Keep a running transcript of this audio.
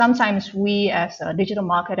sometimes we as a digital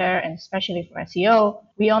marketer, and especially for SEO,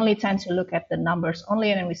 we only tend to look at the numbers only,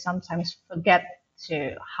 and we sometimes forget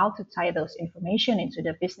to how to tie those information into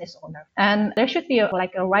the business owner. And there should be a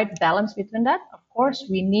right balance between that. Of course,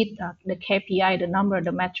 we need the KPI, the number,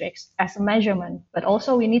 the metrics as a measurement, but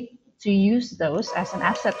also we need to use those as an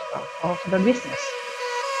asset for the business.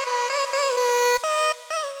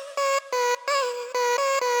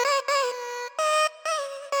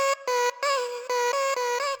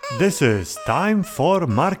 This is Time for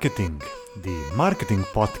Marketing, the marketing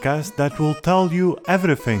podcast that will tell you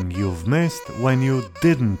everything you've missed when you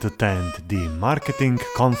didn't attend the marketing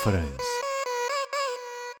conference.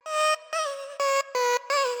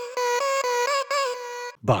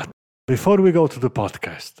 But before we go to the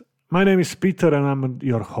podcast, my name is Peter and I'm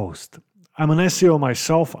your host. I'm an SEO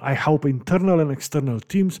myself. I help internal and external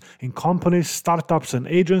teams in companies, startups, and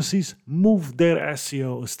agencies move their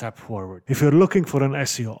SEO a step forward. If you're looking for an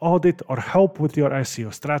SEO audit or help with your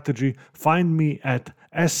SEO strategy, find me at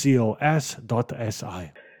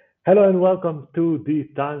SEOS.si. Hello and welcome to the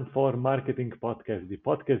Time for Marketing podcast, the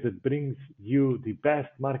podcast that brings you the best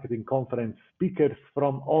marketing conference speakers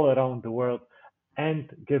from all around the world and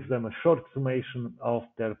gives them a short summation of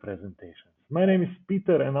their presentations. My name is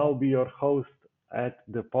Peter and I'll be your host at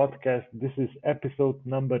the podcast. This is episode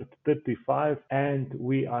number 35 and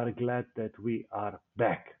we are glad that we are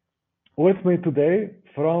back. With me today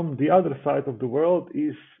from the other side of the world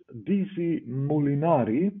is Deasy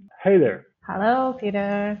Mulaniari. Hey there. Hello,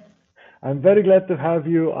 Peter. I'm very glad to have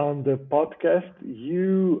you on the podcast.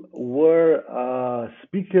 You were a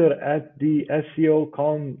speaker at the SEO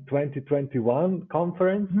Con 2021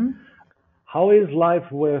 conference. Mm-hmm. How is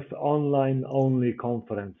life with online-only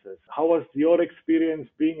conferences? How was your experience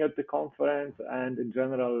being at the conference? And in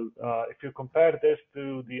general, if you compare this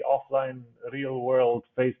to the offline, real-world,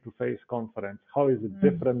 face-to-face conference, how is it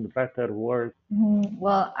different, better, worse?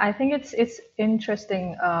 Well, I think it's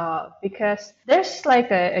interesting because there's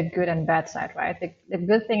like a good and bad side, right? The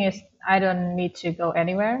good thing is I don't need to go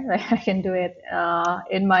anywhere. Like I can do it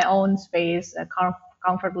in my own space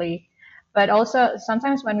comfortably. But also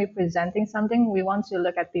sometimes when we're presenting something, we want to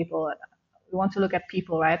look at people. We want to look at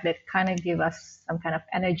people, right? That kind of give us some kind of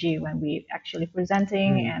energy when we actually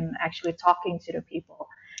presenting and actually talking to the people.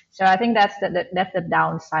 So I think that's the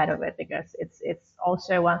downside of it, because it's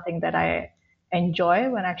also one thing that I enjoy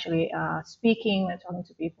when actually speaking and talking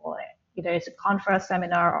to people. Either it's a conference,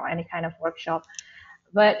 seminar, or any kind of workshop.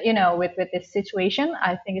 But with this situation,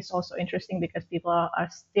 I think it's also interesting because people are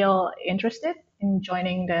still interested in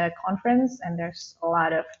joining the conference, and there's a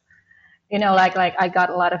lot of, like I got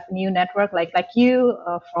a lot of new network, like you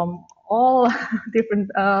from all different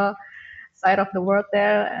side of the world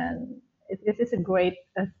there, and it is a great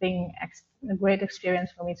thing, a great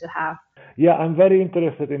experience for me to have. Yeah, I'm very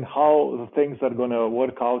interested in how the things are going to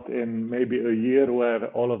work out in maybe a year where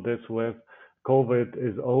all of this with COVID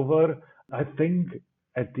is over. I think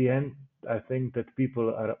at the end, I think that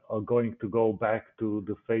people are going to go back to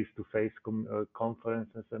the face-to-face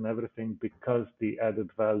conferences and everything because the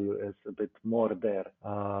added value is a bit more there.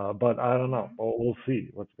 But I don't know. We'll see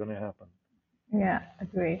what's going to happen. Yeah,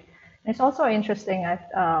 agree. It's also interesting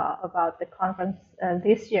about the conference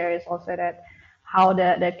this year is also that how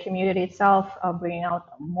the community itself are bringing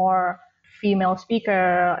out more female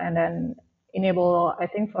speaker, and then enable, I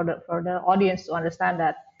think, for the audience to understand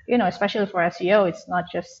that, especially for SEO, it's not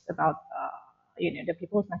just about, the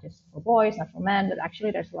people, it's not just for boys, not for men, but actually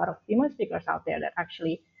there's a lot of female speakers out there that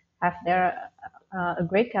actually have their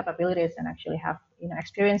great capabilities and actually have,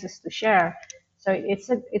 experiences to share. So it's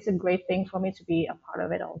a great thing for me to be a part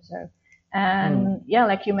of it also. And yeah,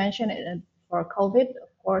 like you mentioned, for COVID,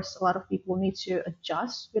 of course, a lot of people need to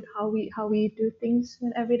adjust with how we do things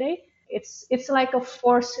every day. It's like a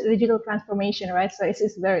forced digital transformation, right? So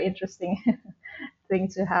it's very interesting thing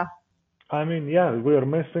to have. I mean, yeah, we are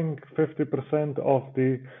missing 50% of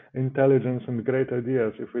the intelligence and great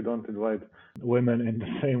ideas if we don't invite women in the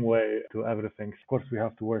same way to everything. Of course, we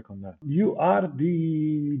have to work on that. You are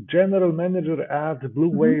the general manager at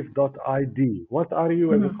bluewave.id. What are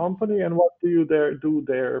you as a company, and what do you do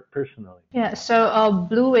there personally? Yeah, so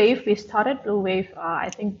Blue Wave, we started Blue Wave, I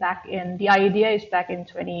think the idea is back in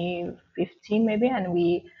 2015 maybe, and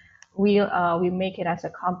we make it as a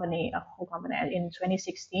company, a whole company in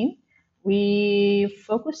 2016. We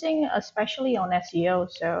focusing especially on SEO.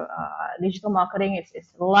 So digital marketing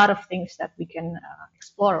is a lot of things that we can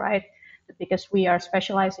explore, right? Because we are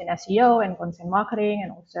specialized in SEO and content marketing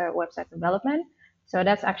and also website development. So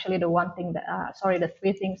that's actually the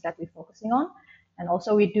three things that we're focusing on. And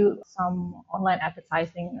also we do some online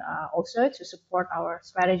advertising also to support our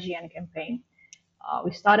strategy and campaign.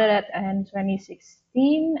 We started it in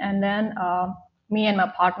 2016, and then me and my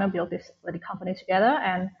partner built this the company together.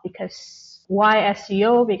 And because why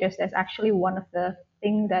SEO? Because that's actually one of the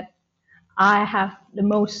things that I have the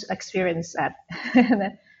most experience at.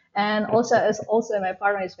 And also, as also my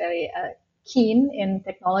partner is very keen in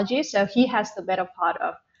technology, so he has the better part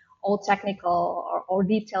of all technical or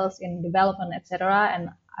details in development, etc. And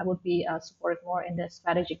I would be supported more in the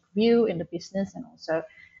strategic view in the business, and also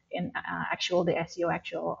in actual the SEO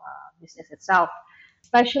actual business itself.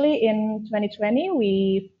 Especially in 2020,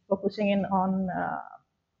 we focusing in on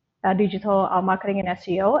digital marketing and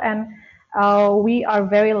SEO, and we are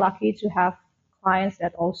very lucky to have clients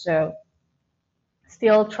that also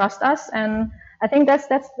still trust us. And I think that's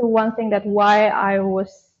the one thing that why I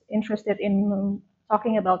was interested in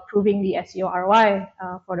talking about proving the SEO ROI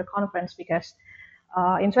for the conference, because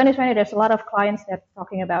in 2020 there's a lot of clients that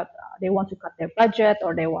talking about they want to cut their budget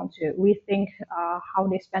or they want to rethink how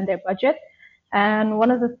they spend their budget. And one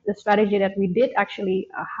of the strategy that we did actually,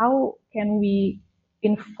 how can we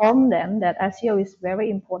inform them that SEO is very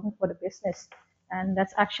important for the business? And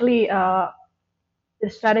that's actually the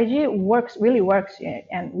strategy works, really works,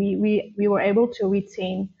 and we were able to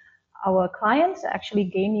retain our clients, actually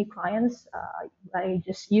gain new clients by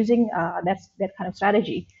just using that kind of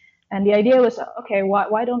strategy. And the idea was, okay,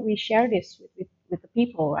 why don't we share this with the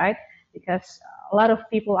people, right? Because a lot of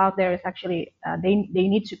people out there is actually they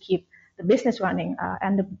need to keep the business running,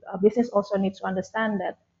 and the business also needs to understand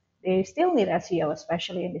that they still need SEO,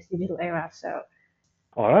 especially in this digital era. So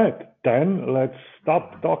All right, then let's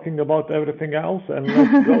stop talking about everything else and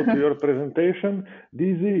let's go to your presentation.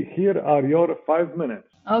 Deasy, here are your 5 minutes.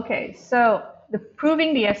 okay, so the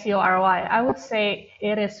proving the SEO ROI, I would say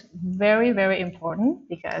it is very, very important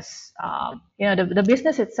because the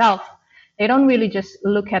business itself, they don't really just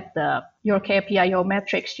look at the your KPI, your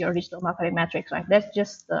metrics, your digital marketing metrics, right? That's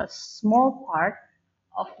just a small part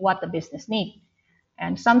of what the business needs.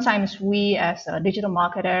 And sometimes we, as a digital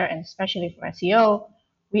marketer, and especially for SEO,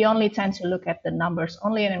 we only tend to look at the numbers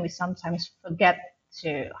only, and we sometimes forget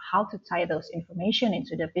to how to tie those information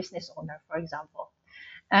into the business owner, for example.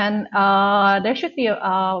 And there should be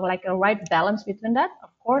like a right balance between that.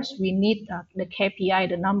 Of course, we need the KPI,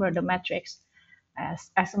 the number, the metrics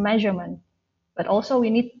as a measurement, but also we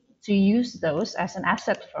need to use those as an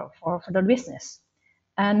asset for the business.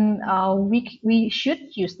 And we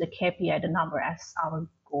should use the KPI, the number, as our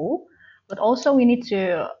goal, but also we need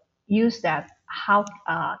to use that how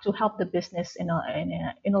to help the business in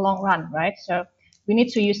a long run, right? So we need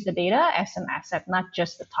to use the data as an asset, not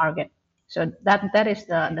just the target. So that is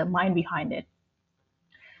the mind behind it.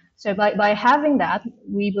 So by having that,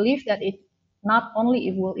 we believe that it not only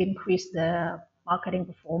it will increase the marketing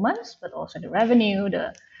performance, but also the revenue,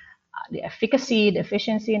 the efficacy, the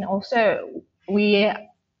efficiency, and also we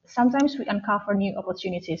sometimes we uncover new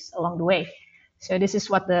opportunities along the way. So this is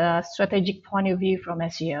what the strategic point of view from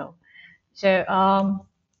SEO. So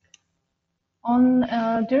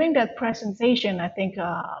on during that presentation, I think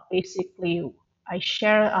basically I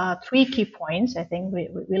share three key points. I think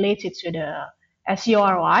related to the SEO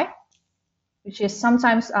ROI, which is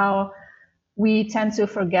sometimes we tend to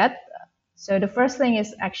forget. So the first thing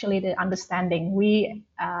is actually the understanding. We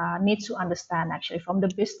need to understand actually from the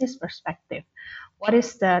business perspective, what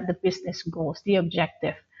is the business goals, the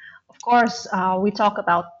objective. Of course, we talk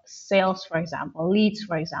about sales, for example, leads,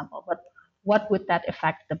 for example, but what would that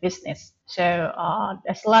affect the business? So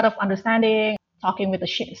there's a lot of understanding, talking with the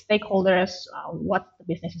stakeholders, what the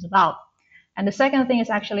business is about. And the second thing is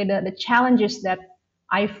actually the challenges that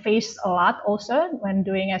I faced a lot also when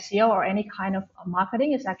doing SEO or any kind of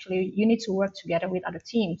marketing is actually you need to work together with other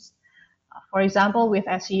teams. For example, with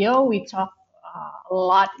SEO, we talk a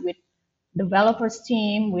lot with developers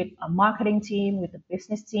team, with a marketing team, with the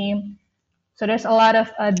business team. So there's a lot of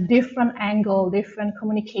different angle, different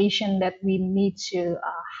communication that we need to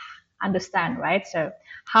understand, right? So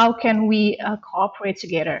how can we cooperate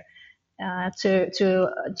together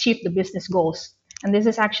to achieve the business goals? And this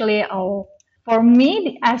is actually for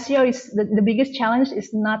me, the SEO is the biggest challenge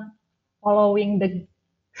is not following the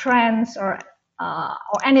trends or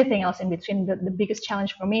anything else in between. The biggest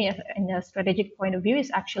challenge for me in a strategic point of view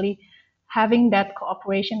is actually having that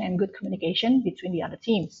cooperation and good communication between the other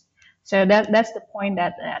teams. So that's the point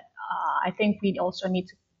that I think we also need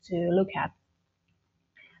to look at.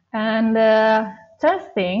 And the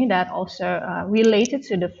third thing that also related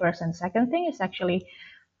to the first and second thing is actually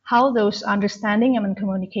how those understanding and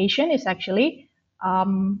communication is actually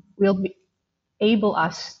will be able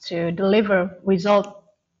us to deliver result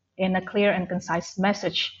in a clear and concise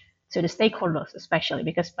message to the stakeholders, especially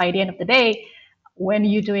because by the end of the day, when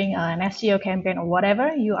you're doing an SEO campaign or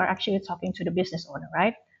whatever, you are actually talking to the business owner,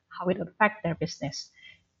 right? How it would affect their business.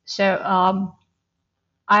 So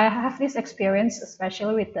I have this experience,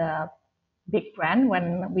 especially with the big brand,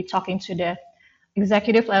 when we're talking to the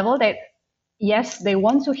executive level, that yes, they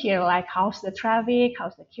want to hear like how's the traffic,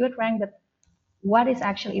 how's the keyword rank, but what is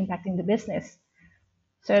actually impacting the business.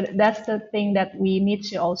 So that's the thing that we need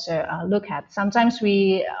to also look at. Sometimes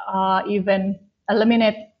we even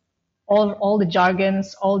eliminate all the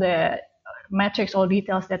jargons, all the metrics, all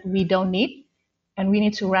details that we don't need, and we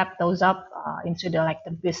need to wrap those up into the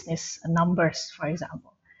business numbers, for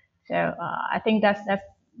example. So I think that's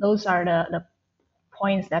those are the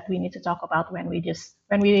points that we need to talk about when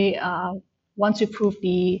we want to prove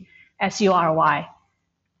the SEO ROI.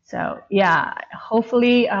 So yeah,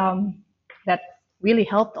 hopefully that really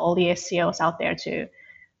helped all the SEOs out there to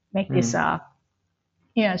make this, Mm.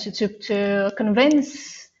 to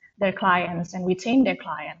convince their clients and retain their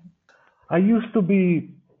client. I used to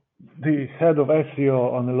be the head of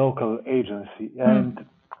SEO on a local agency, and Mm,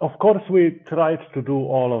 of course we tried to do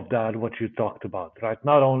all of that what you talked about, right?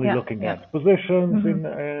 Not only yeah, looking yeah. at positions Hmm.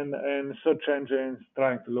 in search engines,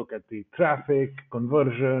 trying to look at the traffic,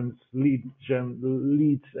 conversions,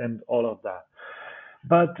 leads, and all of that.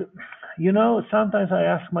 But sometimes I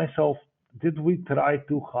ask myself, did we try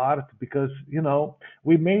too hard? Because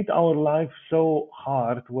we made our life so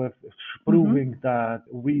hard with Hmm. proving that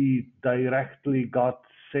we directly got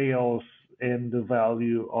sales in the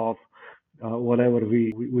value of whatever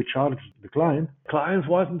we charged the client. The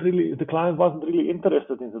client wasn't really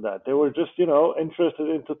interested into that. They were just interested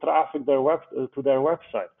into traffic to their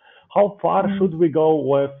website. How far should we go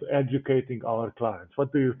with educating our clients?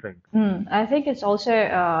 What do you think? I think it's also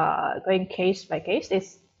going case by case.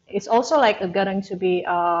 It's also like going to be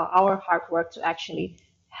our hard work to actually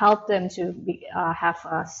help them to have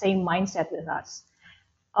a same mindset with us.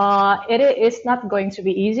 It is not going to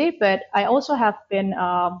be easy, but I also have been,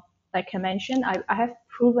 like I mentioned, I have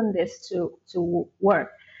proven this to work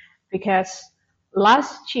because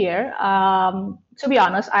last year, to be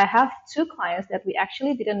honest, I have two clients that we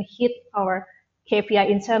actually didn't hit our KPI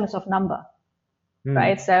in terms of number,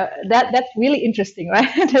 right? Hmm. So that's really interesting, right?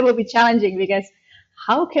 That will be challenging because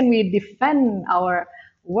how can we defend our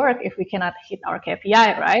work if we cannot hit our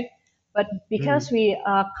KPI, right? But Hmm. because we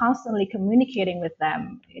are constantly communicating with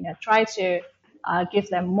them, try to give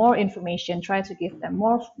them more information, try to give them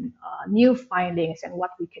more new findings and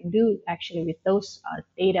what we can do actually with those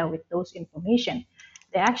data, with those information,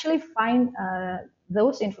 they actually find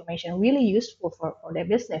those information really useful for their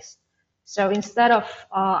business. So instead of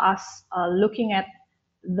us looking at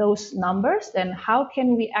those numbers, then how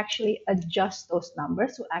can we actually adjust those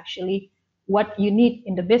numbers to actually what you need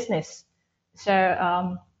in the business? So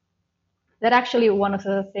that actually one of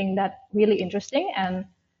the things that really interesting, and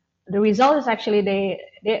the result is actually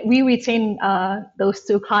we retain those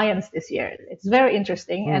two clients this year. It's very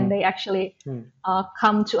interesting, and Hmm. they actually Hmm.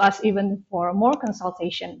 come to us even for more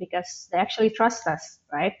consultation because they actually trust us,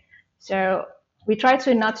 right? So we try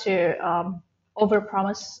to not to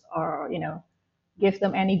overpromise or give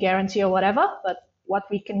them any guarantee or whatever, but what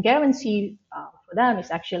we can guarantee for them is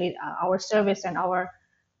actually our service and our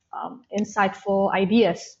insightful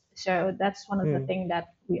ideas. So that's one of the Hmm. things that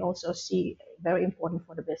we also see very important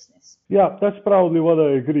for the business. Yeah, that's probably what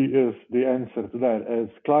I agree is the answer to that. As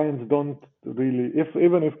clients don't really, if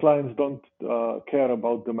even if clients don't care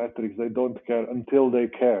about the metrics, they don't care until they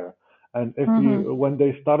care. And Mm-hmm. when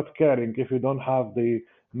they start caring, if you don't have the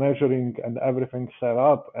measuring and everything set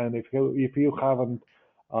up, and if you haven't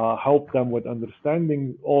helped them with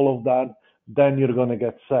understanding all of that, then you're gonna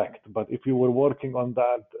get sacked. But if you were working on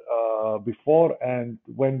that before, and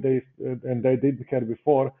they didn't care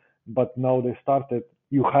before, but now they started,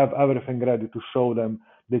 you have everything ready to show them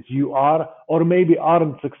that you are, or maybe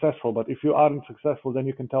aren't successful. But if you aren't successful, then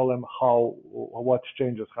you can tell them what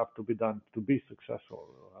changes have to be done to be successful.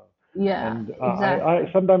 Yeah, And I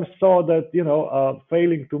exactly. sometimes saw that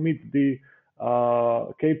failing to meet the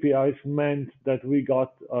KPIs meant that we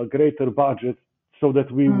got a greater budget so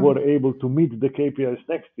that we were Mm. able to meet the KPIs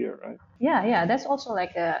next year, right? Yeah, yeah, that's also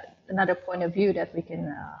like another point of view that we can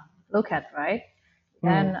look at, right? Hmm.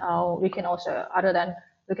 Then we can also, other than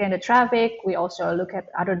looking at the traffic, we also look at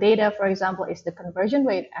other data. For example, is the conversion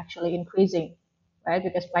rate actually increasing, right?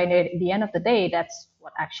 Because by the end of the day, that's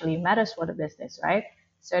what actually matters for the business, right?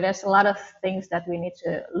 So there's a lot of things that we need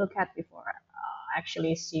to look at before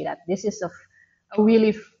actually see that this is a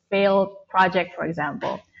really failed project, for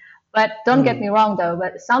example. But don't get Hmm. me wrong though,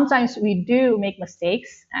 but sometimes we do make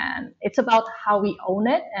mistakes and it's about how we own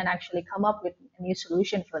it and actually come up with a new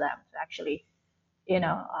solution for them to actually, you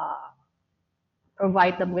know,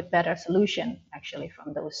 provide them with better solution actually from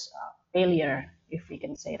those failure, if we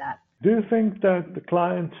can say that. Do you think that the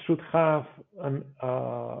clients should have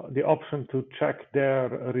the option to check their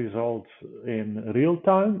results in real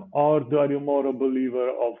time, or are you more a believer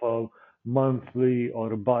of a monthly or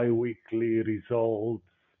bi-weekly results?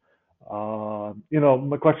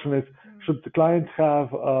 My question is, should the clients have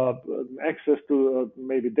access to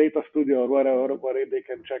maybe Data Studio or whatever, where they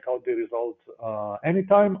can check out the results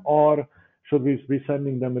anytime, or should we be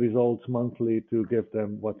sending them results monthly to give them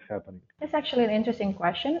what's happening? It's actually an interesting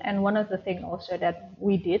question. And one of the things also that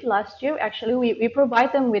we did last year, actually, we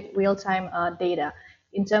provide them with real-time data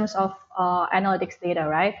in terms of analytics data,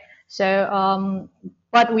 right? So,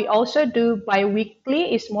 but we also do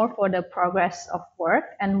bi-weekly is more for the progress of work,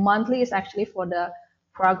 and monthly is actually for the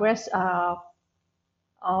progress for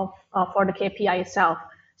the KPI itself.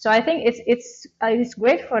 So I think it's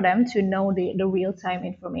great for them to know the real time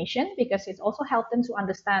information, because it also helps them to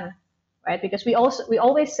understand, right? Because we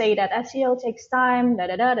always say that SEO takes time, da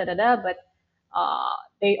da da da da da, but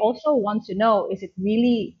they also want to know, is it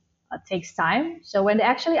really takes time? So when they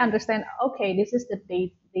actually understand, okay, this is the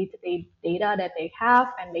day-to-day data that they have,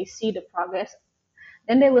 and they see the progress,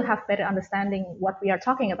 then they will have better understanding what we are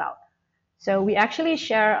talking about. So we actually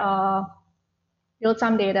share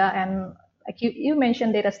real-time data, and like you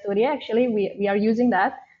mentioned Data Studio, actually we are using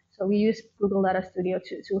that. So we use Google Data Studio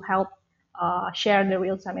to help share the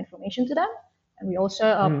real-time information to them. And we also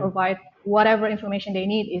provide whatever information they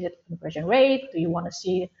need. Is it conversion rate? Do you want to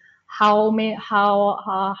see how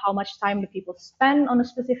much time the people spend on a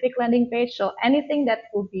specific landing page? So anything that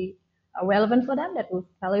will be relevant for them, that will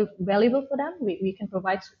be valuable for them, we can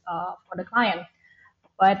provide for the client.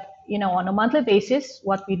 But on a monthly basis,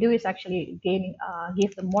 what we do is actually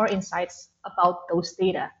give them more insights about those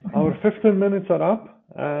data. Our 15 minutes are up,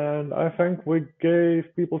 and I think we gave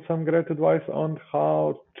people some great advice on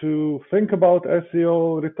how to think about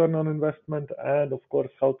SEO, return on investment, and of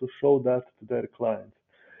course, how to show that to their clients.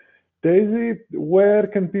 Deasy, where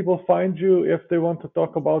can people find you if they want to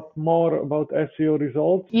talk about more about SEO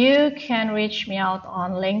results? You can reach me out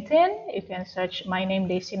on LinkedIn. You can search my name,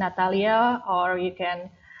 Deasy Natalia, or you can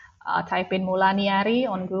type in Mulaniari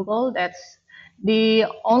on Google. That's the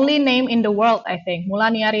only name in the world, I think.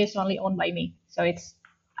 Mulaniari is only owned by me, so I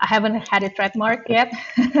haven't had a trademark yet,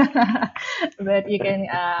 but you can.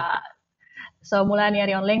 So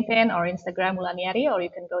Mulaniari on LinkedIn or Instagram Mulaniari, or you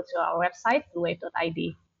can go to our website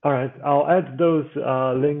bluewave.id. All right, I'll add those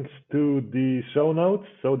links to the show notes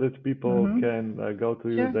so that people can go to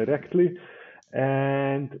you directly.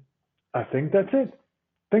 And I think that's it.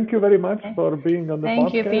 Thank you very much for being on the podcast.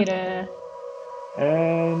 Thank you, Peter.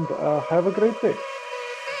 And have a great day.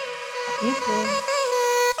 You too.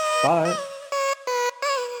 Bye.